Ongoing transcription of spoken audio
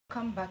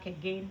Come back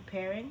again,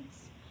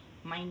 parents.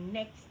 My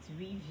next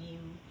review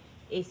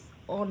is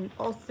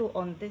also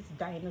on this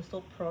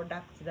dinosaur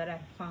product that I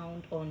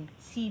found on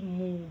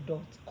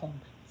temu.com.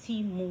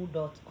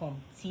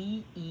 temu.com.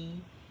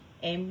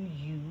 temu.com.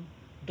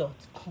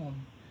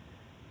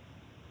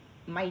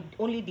 My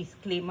only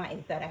disclaimer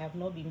is that I have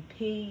not been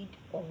paid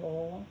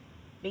or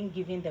been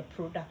given the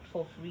product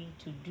for free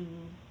to do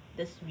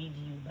this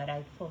review, but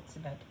I thought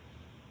that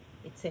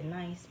it's a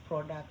nice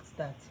product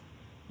that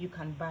you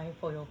can buy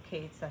for your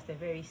kids at a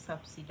very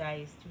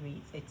subsidized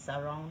rate. It's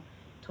around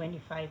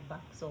 25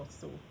 bucks or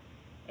so,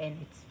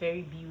 and it's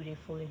very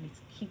beautiful, and it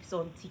keeps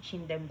on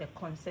teaching them the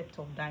concept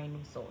of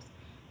dinosaurs.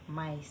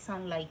 My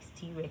son likes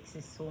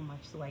T-Rexes so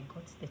much, so I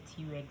got the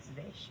T-Rex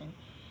version.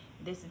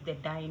 This is the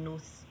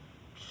Dino's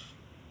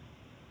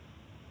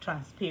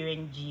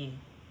transparent GA,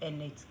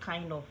 and it's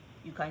kind of,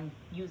 you can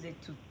use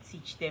it to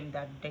teach them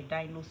that the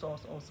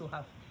dinosaurs also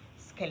have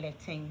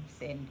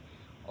skeletons and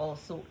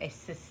also a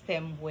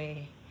system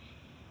where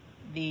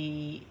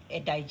a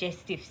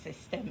digestive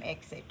system,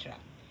 etc.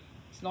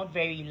 It's not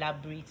very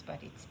elaborate, but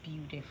it's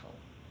beautiful.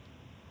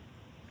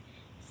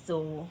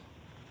 So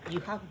you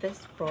have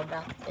this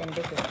product, and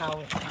this is how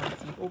it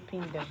comes. You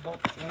open the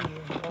box. When you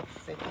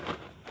unbox it,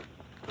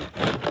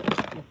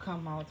 you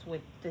come out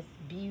with this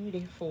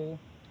beautiful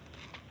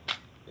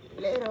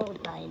little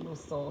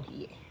dinosaur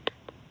here.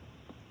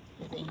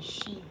 Isn't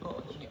she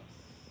gorgeous?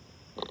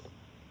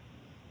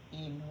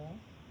 You know,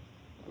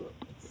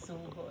 it's so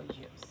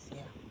gorgeous,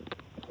 yeah.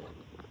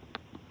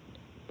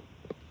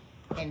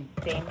 And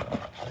then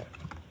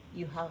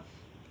you have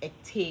a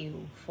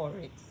tail for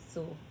it,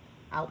 so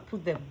I'll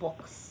put the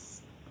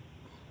box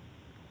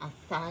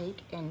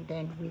aside, and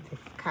then we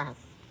discuss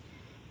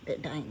the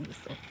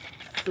dinosaur.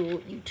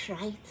 So you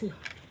try to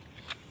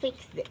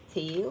fix the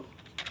tail.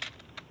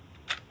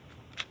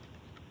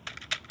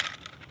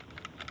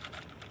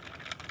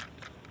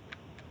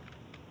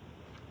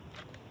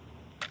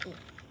 I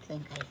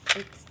think I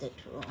fixed it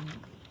wrong.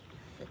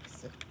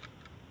 Fix it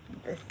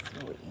this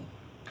way.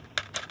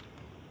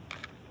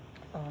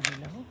 Oh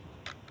no.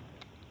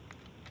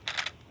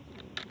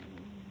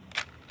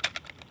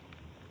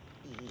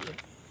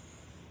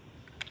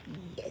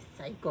 Yes,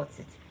 I got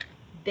it.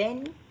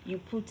 Then you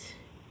put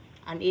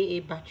an AA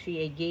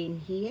battery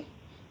again here,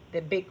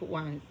 the big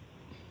ones,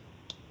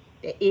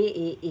 the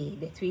AAA,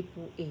 the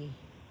AAA.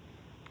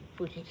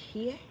 Put it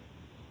here,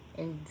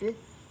 and this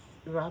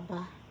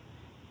rubber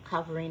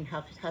covering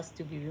has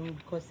to be removed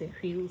because the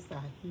wheels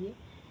are here.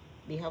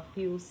 They have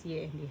wheels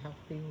here and they have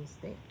wheels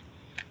there.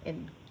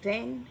 And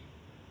then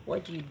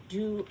what you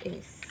do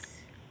is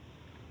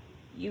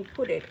you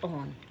put it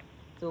on.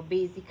 So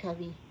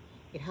basically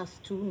it has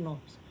two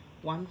knobs,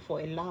 one for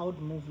a loud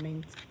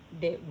movement,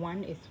 the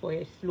one is for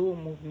a slow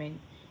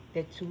movement,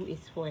 the two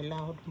is for a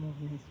loud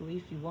movement. So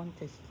if you want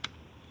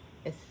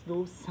a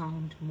slow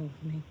sound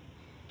movement,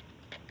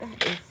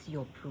 that is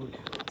your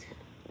product,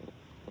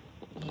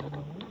 you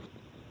know.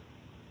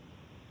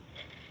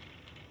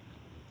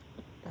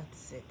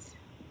 That's it.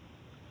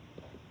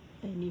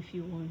 And if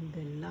you want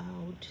the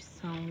loud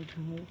sound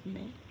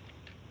movement,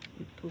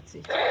 you put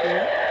it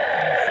here,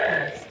 and it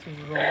starts to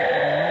roll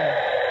and move.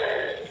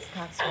 It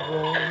starts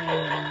rolling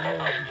and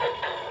moving.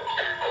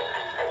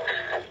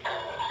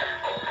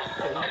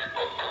 So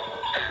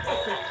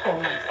this is for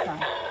my son.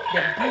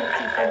 The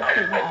beautiful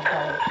thing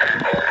about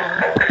this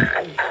product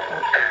is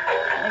that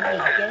when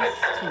it gets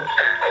to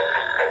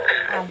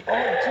an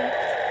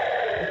object,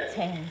 it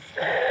turns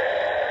back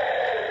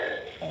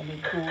and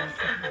it goes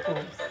and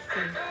goes.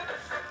 So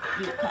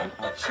you can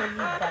actually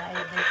buy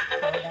this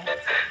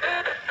product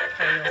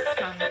for your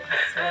son as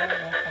well,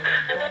 or for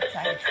your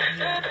daughter if you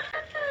need it.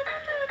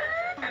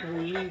 I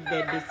will leave the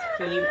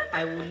display, I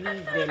will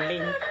leave the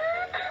link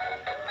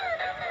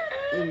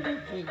in the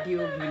video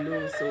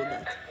below so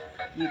that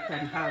you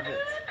can have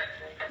it.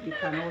 You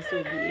can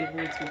also be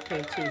able to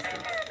purchase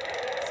it.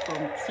 It's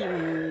from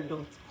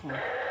temu.com.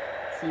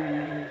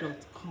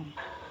 temu.com.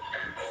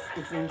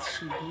 Isn't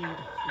she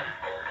beautiful?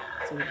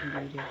 So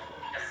beautiful.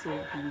 So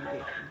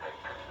beautiful.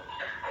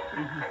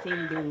 And I think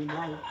they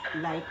will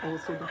like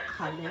also the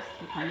colors.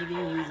 You can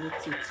even use it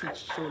to teach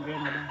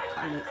children about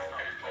colors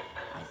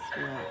as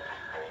well,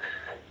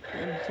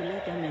 and to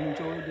let them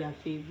enjoy their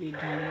favorite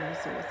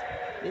dinosaurs.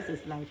 This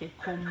is like a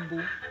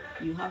combo.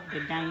 You have the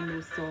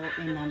dinosaur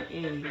and an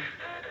egg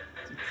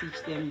to teach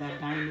them that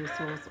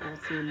dinosaurs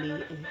also lay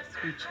eggs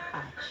which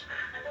hatch.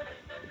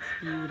 It's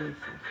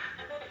beautiful.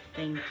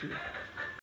 Thank you.